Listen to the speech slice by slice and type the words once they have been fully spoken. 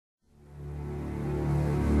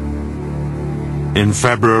In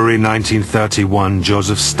February 1931,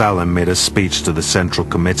 Joseph Stalin made a speech to the Central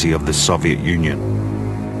Committee of the Soviet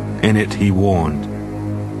Union. In it, he warned,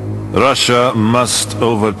 Russia must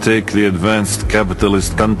overtake the advanced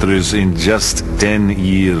capitalist countries in just 10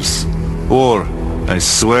 years. Or, I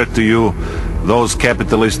swear to you, those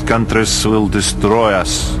capitalist countries will destroy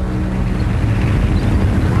us.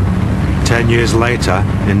 10 years later,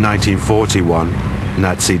 in 1941,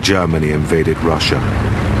 Nazi Germany invaded Russia.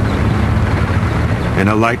 In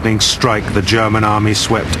a lightning strike, the German army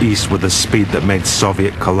swept east with a speed that made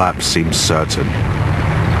Soviet collapse seem certain.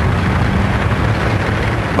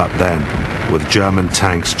 But then, with German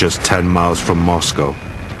tanks just 10 miles from Moscow,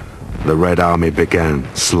 the Red Army began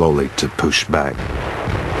slowly to push back.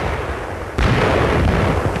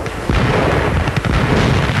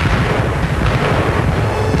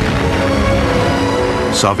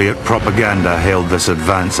 Soviet propaganda hailed this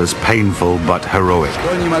advance as painful but heroic.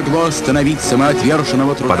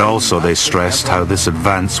 But also they stressed how this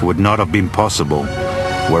advance would not have been possible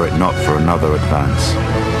were it not for another advance.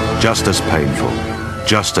 Just as painful,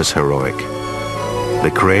 just as heroic. The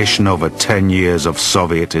creation over 10 years of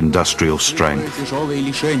Soviet industrial strength.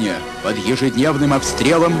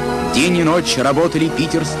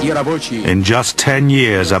 In just 10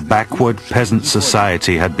 years, a backward peasant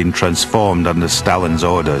society had been transformed under Stalin's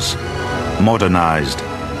orders, modernized,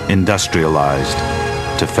 industrialized,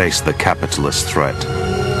 to face the capitalist threat.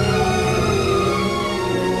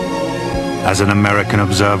 As an American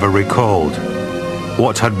observer recalled,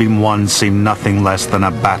 what had been won seemed nothing less than a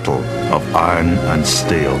battle of iron and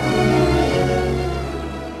steel.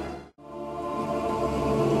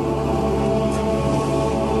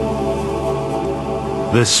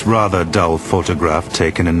 This rather dull photograph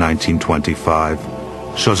taken in 1925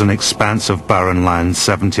 shows an expanse of barren land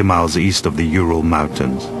 70 miles east of the Ural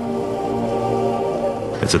Mountains.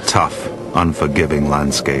 It's a tough, unforgiving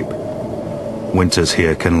landscape. Winters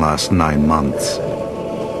here can last 9 months.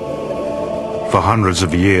 For hundreds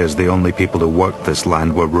of years, the only people who worked this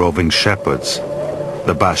land were roving shepherds,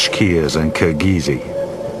 the Bashkirs and Kirgizi.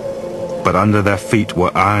 But under their feet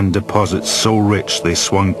were iron deposits so rich they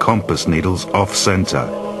swung compass needles off-center.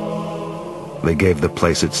 They gave the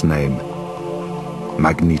place its name,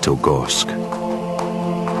 Magnitogorsk.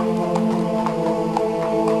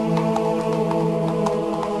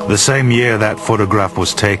 The same year that photograph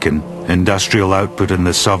was taken, industrial output in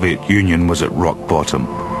the Soviet Union was at rock bottom.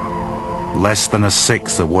 Less than a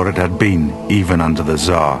sixth of what it had been, even under the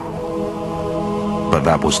Tsar. But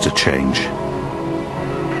that was to change.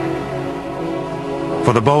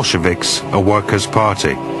 For the Bolsheviks, a workers'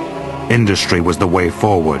 party, industry was the way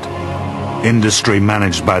forward. Industry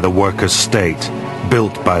managed by the workers' state,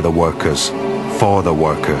 built by the workers, for the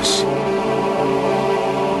workers.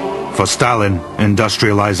 For Stalin,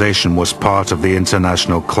 industrialization was part of the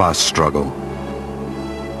international class struggle.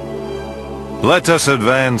 Let us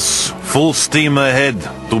advance full steam ahead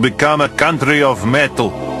to become a country of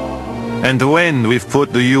metal. And when we've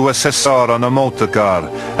put the USSR on a motor car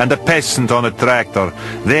and a peasant on a tractor,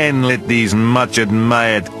 then let these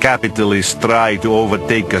much-admired capitalists try to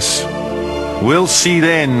overtake us. We'll see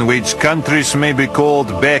then which countries may be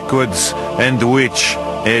called backwards and which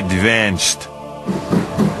advanced.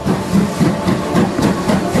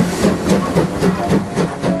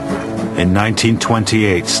 In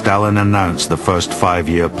 1928, Stalin announced the first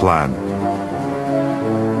 5-year plan.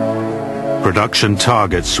 Production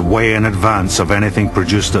targets way in advance of anything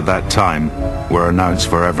produced at that time were announced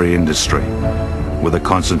for every industry, with a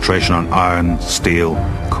concentration on iron, steel,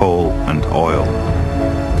 coal and oil.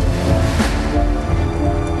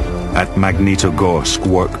 At Magnitogorsk,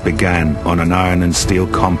 work began on an iron and steel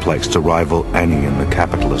complex to rival any in the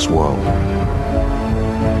capitalist world.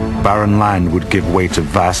 Barren land would give way to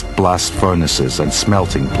vast blast furnaces and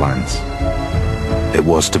smelting plants. It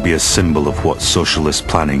was to be a symbol of what socialist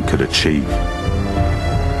planning could achieve.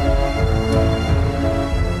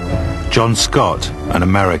 John Scott, an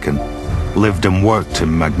American, lived and worked in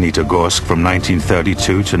Magnitogorsk from 1932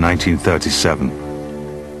 to 1937.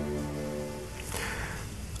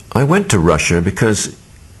 I went to Russia because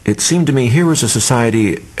it seemed to me here was a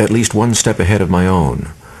society at least one step ahead of my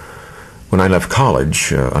own. When I left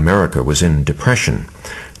college, America was in depression.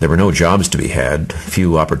 There were no jobs to be had,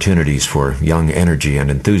 few opportunities for young energy and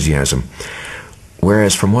enthusiasm.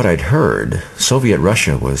 Whereas from what I'd heard, Soviet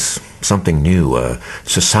Russia was something new, a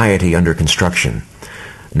society under construction.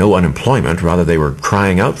 No unemployment, rather they were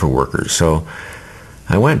crying out for workers. So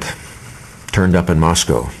I went, turned up in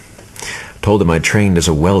Moscow, told them I'd trained as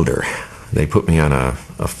a welder. They put me on a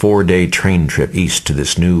 4-day train trip east to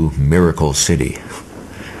this new miracle city.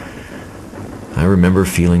 I remember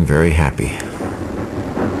feeling very happy.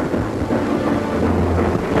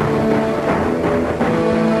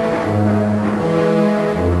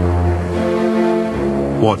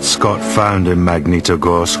 What Scott found in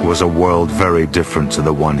Magnitogorsk was a world very different to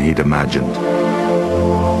the one he'd imagined.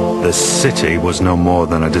 The city was no more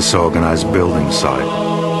than a disorganized building site,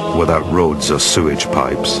 without roads or sewage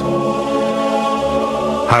pipes.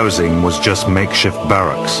 Housing was just makeshift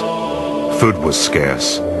barracks. Food was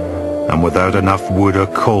scarce, and without enough wood or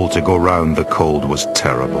coal to go round, the cold was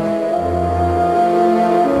terrible.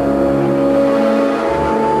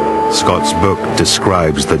 Scott's book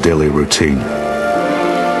describes the daily routine.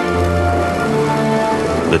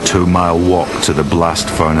 The 2-mile walk to the blast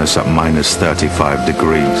furnace at minus 35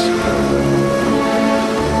 degrees.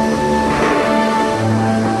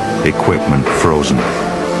 Equipment frozen.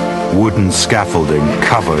 Wooden scaffolding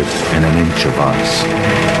covered in an inch of ice.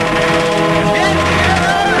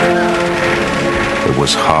 It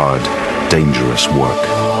was hard, dangerous work.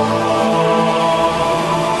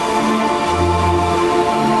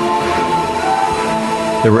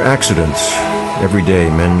 There were accidents. Every day,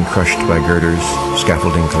 men crushed by girders,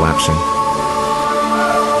 scaffolding collapsing.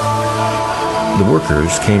 The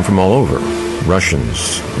workers came from all over.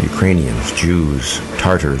 Russians, Ukrainians, Jews,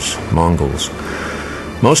 Tartars, Mongols.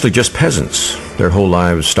 Mostly just peasants, their whole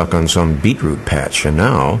lives stuck on some beetroot patch, and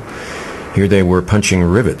now, here they were punching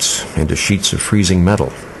rivets into sheets of freezing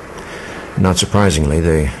metal. Not surprisingly,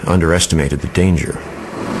 they underestimated the danger.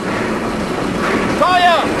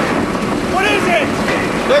 Fire! What is it?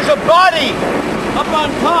 There's a body! Up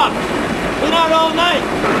on top! Been out all night!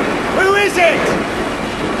 Who is it?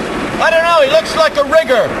 I don't know, he looks like a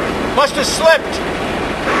rigger. Must have slipped.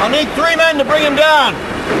 I'll need 3 men to bring him down.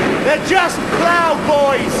 They're just plow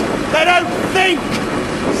boys! They don't think!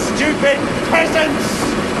 Stupid peasants!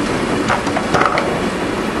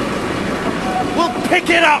 We'll pick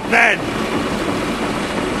it up then!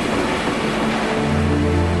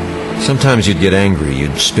 Sometimes you'd get angry.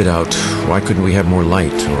 You'd spit out, why couldn't we have more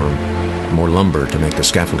light or more lumber to make the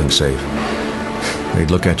scaffolding safe? They'd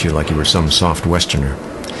look at you like you were some soft Westerner.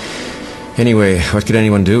 Anyway, what could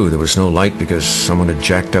anyone do? There was no light because someone had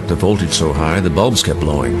jacked up the voltage so high the bulbs kept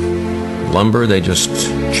blowing. Lumber, they just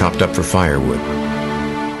chopped up for firewood.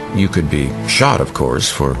 You could be shot, of course,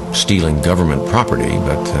 for stealing government property,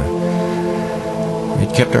 but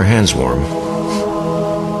it kept our hands warm.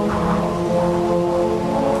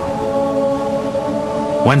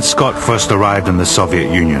 When Scott first arrived in the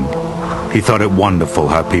Soviet Union, he thought it wonderful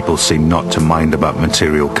how people seemed not to mind about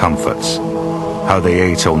material comforts, how they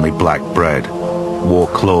ate only black bread, wore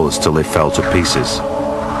clothes till they fell to pieces,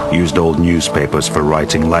 used old newspapers for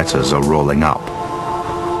writing letters or rolling up.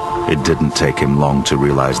 It didn't take him long to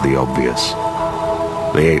realize the obvious.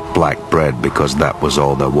 They ate black bread because that was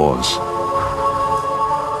all there was.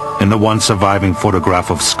 In the one surviving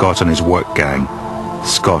photograph of Scott and his work gang,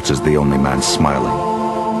 Scott is the only man smiling.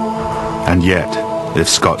 And yet, if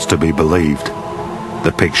Scott's to be believed,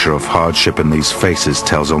 the picture of hardship in these faces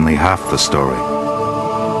tells only half the story.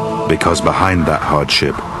 Because behind that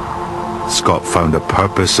hardship, Scott found a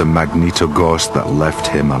purpose in Magnitogorsk that left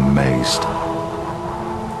him amazed.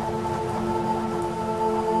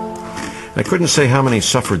 I couldn't say how many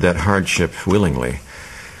suffered that hardship willingly.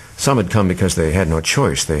 Some had come because they had no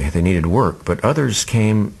choice. They needed work. But others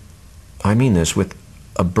came, I mean this, with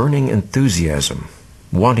a burning enthusiasm,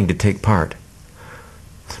 wanting to take part.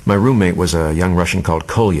 My roommate was a young Russian called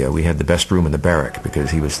Kolya. We had the best room in the barrack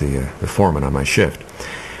because he was the foreman on my shift.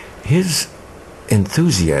 His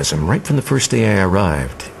enthusiasm, right from the first day I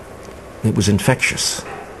arrived, it was infectious.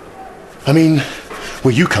 I mean,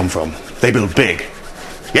 where you come from, they build big.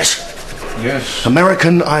 Yes? Yes.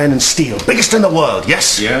 American iron and steel, biggest in the world,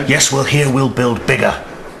 yes? Yeah. Yes, well, here we'll build bigger.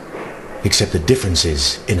 Except the difference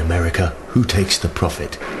is, in America, who takes the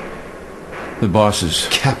profit? The bosses.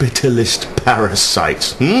 Capitalist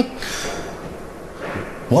parasites,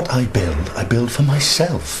 What I build for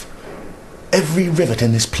myself. Every rivet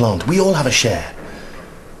in this plant, we all have a share.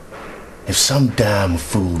 If some damn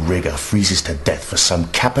fool rigger freezes to death for some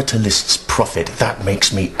capitalist's profit, that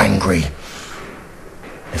makes me angry.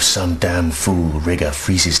 If some damn fool rigger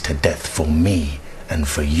freezes to death for me and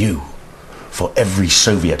for you, for every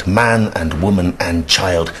Soviet man and woman and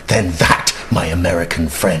child, then that, my American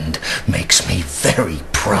friend, makes me very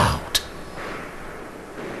proud.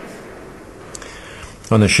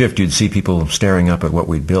 On the shift, you'd see people staring up at what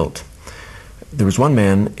we'd built. There was one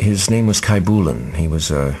man, his name was Kaibulin. He was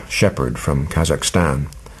a shepherd from Kazakhstan.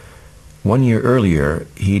 1 year earlier,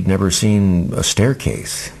 he'd never seen a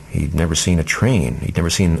staircase. He'd never seen a train. He'd never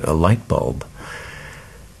seen a light bulb.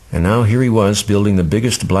 And now here he was building the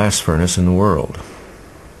biggest blast furnace in the world.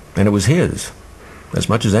 And it was his. As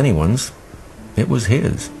much as anyone's, it was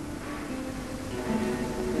his.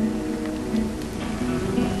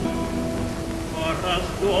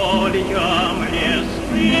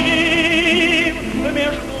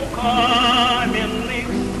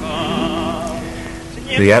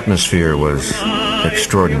 The atmosphere was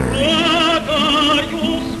extraordinary.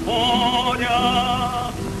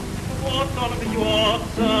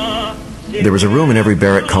 There was a room in every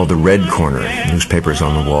barrack called the Red Corner. Newspapers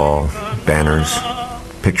on the wall, banners,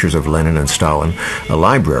 pictures of Lenin and Stalin. A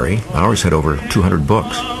library. Ours had over 200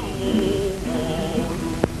 books.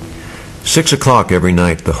 6 o'clock every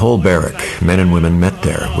night, the whole barrack, men and women, met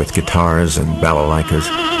there with guitars and balalaikas,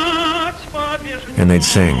 and they'd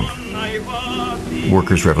sing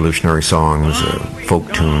workers' revolutionary songs,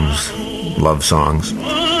 folk tunes, love songs.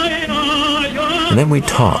 And then we'd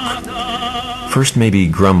talk. First maybe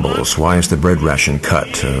grumbles, why is the bread ration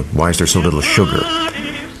cut? Why is there so little sugar?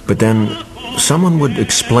 But then someone would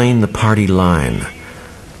explain the party line,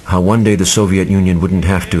 how one day the Soviet Union wouldn't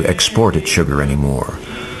have to export its sugar anymore,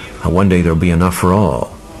 how one day there'll be enough for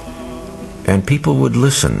all. And people would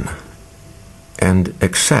listen and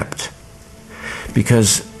accept,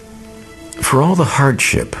 because for all the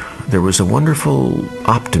hardship, there was a wonderful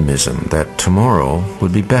optimism that tomorrow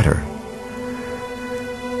would be better.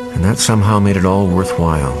 And that somehow made it all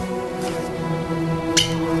worthwhile.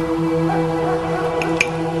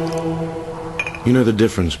 You know the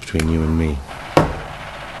difference between you and me?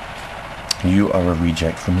 You are a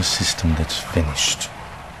reject from a system that's finished.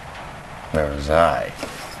 Whereas I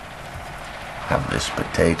have this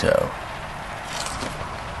potato.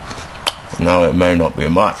 Now it may not be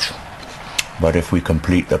much, but if we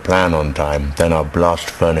complete the plan on time, then our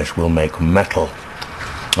blast furnace will make metal.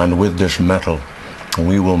 And with this metal,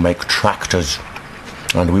 we will make tractors,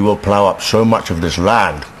 and we will plow up so much of this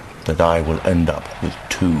land that I will end up with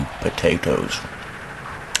 2 potatoes.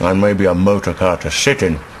 And maybe a motor car to sit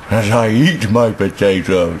in as I eat my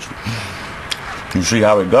potatoes. You see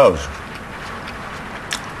how it goes.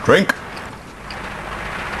 Drink.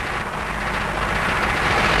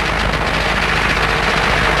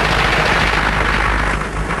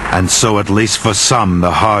 And so, at least for some,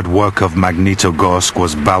 the hard work of Magnitogorsk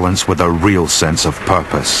was balanced with a real sense of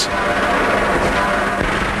purpose.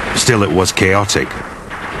 Still, it was chaotic.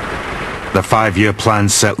 The 5-year plan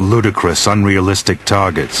set ludicrous, unrealistic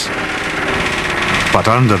targets. But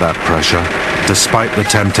under that pressure, despite the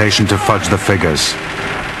temptation to fudge the figures,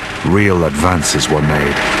 real advances were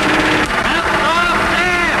made.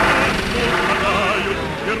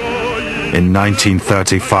 In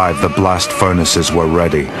 1935, the blast furnaces were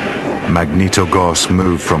ready. Magnitogorsk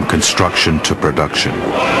moved from construction to production.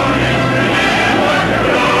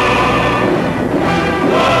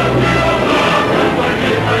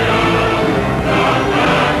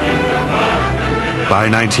 By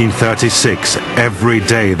 1936, every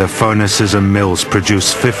day the furnaces and mills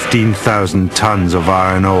produced 15,000 tons of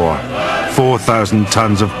iron ore, 4,000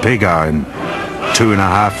 tons of pig iron,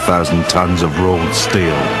 2,500 tons of rolled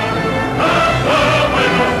steel.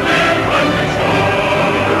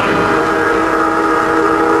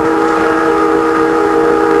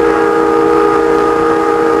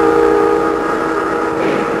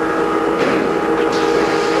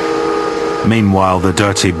 Meanwhile, the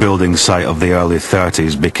dirty building site of the early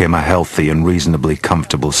 30s became a healthy and reasonably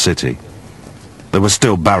comfortable city. There were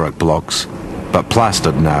still barrack blocks, but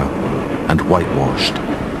plastered now and whitewashed.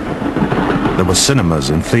 There were cinemas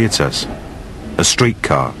and theaters, a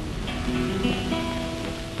streetcar,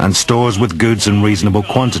 and stores with goods in reasonable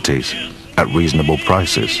quantities at reasonable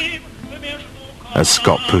prices. As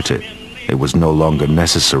Scott put it, it was no longer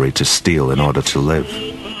necessary to steal in order to live.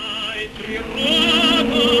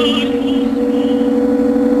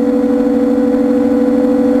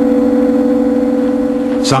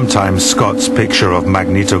 Sometimes Scott's picture of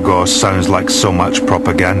Magnitogorsk sounds like so much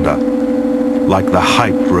propaganda, like the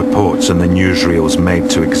hyped reports in the newsreels made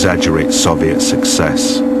to exaggerate Soviet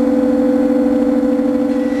success.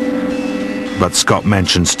 But Scott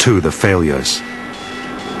mentions too the failures.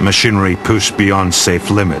 Machinery pushed beyond safe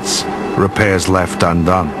limits, repairs left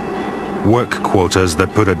undone, work quotas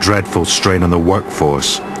that put a dreadful strain on the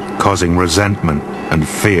workforce, causing resentment and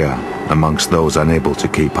fear amongst those unable to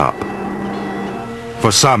keep up.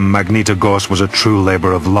 For some, Magnitogorsk was a true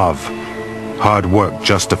labor of love, hard work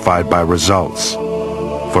justified by results.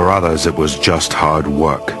 For others, it was just hard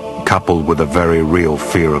work, coupled with a very real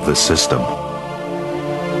fear of the system.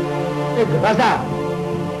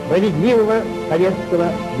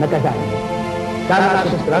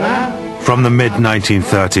 From the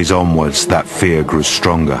mid-1930s onwards, that fear grew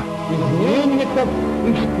stronger.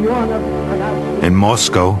 In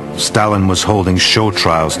Moscow, Stalin was holding show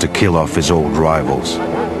trials to kill off his old rivals.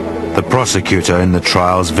 The prosecutor in the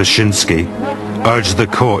trials, Vyshinsky, urged the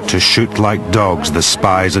court to shoot like dogs the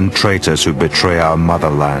spies and traitors who betray our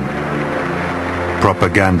motherland.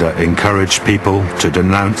 propaganda encouraged people to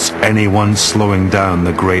denounce anyone slowing down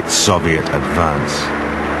the great Soviet advance.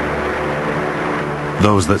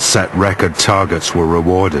 Those that set record targets were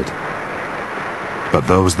rewarded, but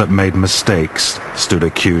those that made mistakes stood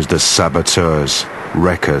accused as saboteurs,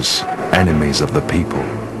 wreckers, enemies of the people.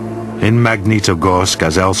 In Magnitogorsk,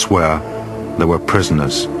 as elsewhere, there were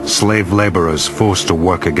prisoners, slave laborers forced to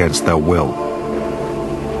work against their will.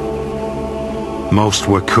 Most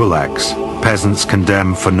were kulaks, peasants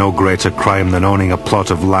condemned for no greater crime than owning a plot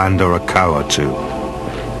of land or a cow or two.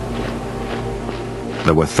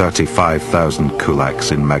 There were 35,000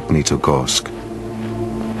 kulaks in Magnitogorsk.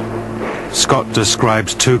 Scott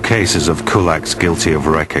describes 2 cases of kulaks guilty of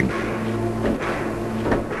wrecking.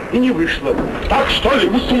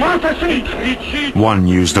 One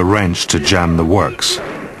used a wrench to jam the works.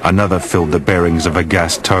 Another filled the bearings of a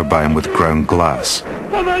gas turbine with ground glass.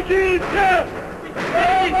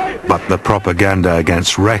 But the propaganda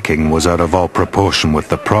against wrecking was out of all proportion with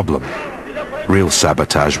the problem. Real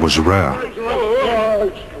sabotage was rare.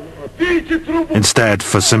 Instead,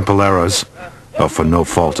 for simple errors, or for no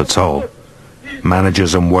fault at all,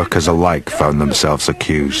 managers and workers alike found themselves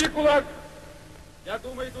accused.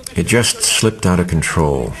 It just slipped out of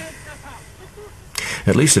control.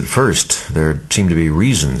 At least at first, there seemed to be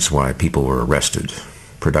reasons why people were arrested.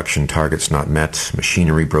 Production targets not met,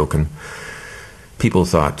 machinery broken. People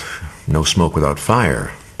thought, no smoke without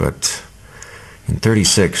fire, but in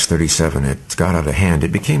 36, 37, it got out of hand.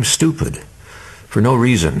 It became stupid. For no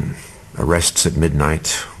reason. Arrests at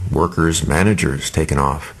midnight, workers, managers taken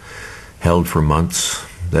off, held for months,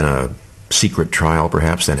 then a secret trial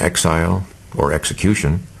perhaps, then exile or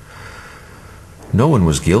execution. No one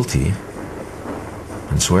was guilty,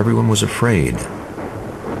 and so everyone was afraid.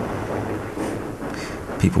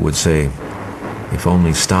 People would say, if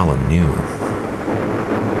only Stalin knew.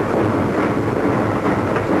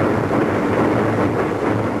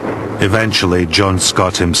 Eventually, John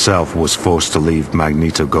Scott himself was forced to leave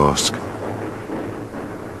Magnitogorsk.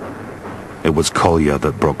 It was Kolya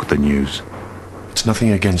that broke the news. It's nothing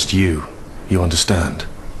against you, you understand.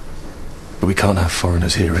 But we can't have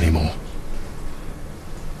foreigners here anymore.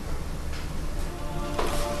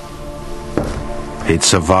 He'd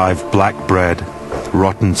survived black bread,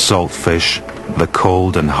 rotten salt fish, the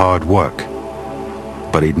cold and hard work.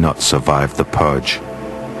 But he'd not survived the purge.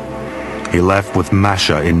 He left with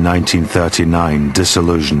Masha in 1939,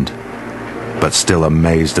 disillusioned, but still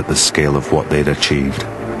amazed at the scale of what they'd achieved.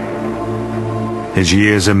 His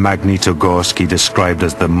years in Magnitogorsk he described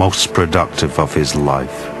as the most productive of his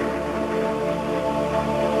life.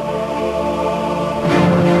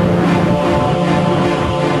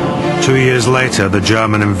 Two years later, the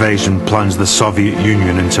German invasion plunged the Soviet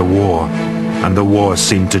Union into war, and the war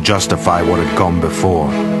seemed to justify what had gone before.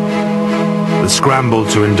 The scramble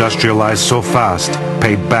to industrialize so fast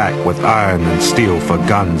paid back with iron and steel for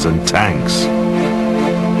guns and tanks.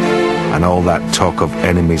 And all that talk of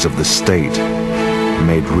enemies of the state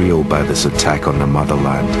made real by this attack on the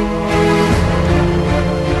motherland.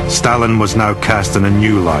 Stalin was now cast in a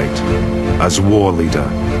new light, as war leader,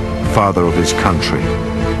 father of his country,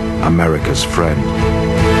 America's friend.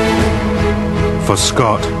 For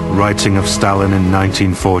Scott, writing of Stalin in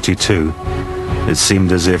 1942, it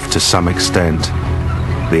seemed as if, to some extent,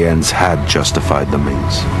 the ends had justified the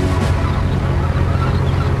means.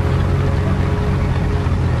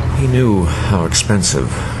 He knew how expensive,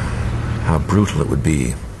 how brutal it would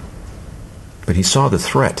be. But he saw the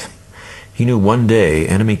threat. He knew one day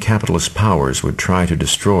enemy capitalist powers would try to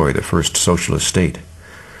destroy the first socialist state.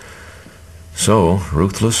 So,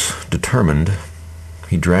 ruthless, determined,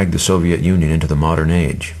 he dragged the Soviet Union into the modern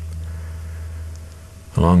age.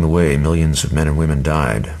 Along the way, millions of men and women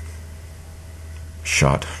died.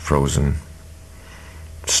 Shot, frozen,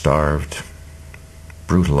 starved,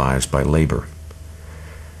 brutalized by labor.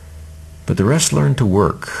 But the rest learned to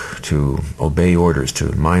work, to obey orders,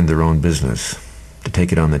 to mind their own business, to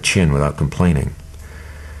take it on the chin without complaining.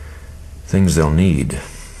 Things they'll need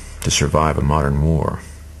to survive a modern war.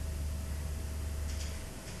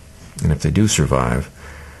 And if they do survive,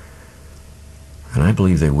 and I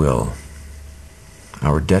believe they will,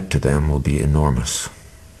 our debt to them will be enormous.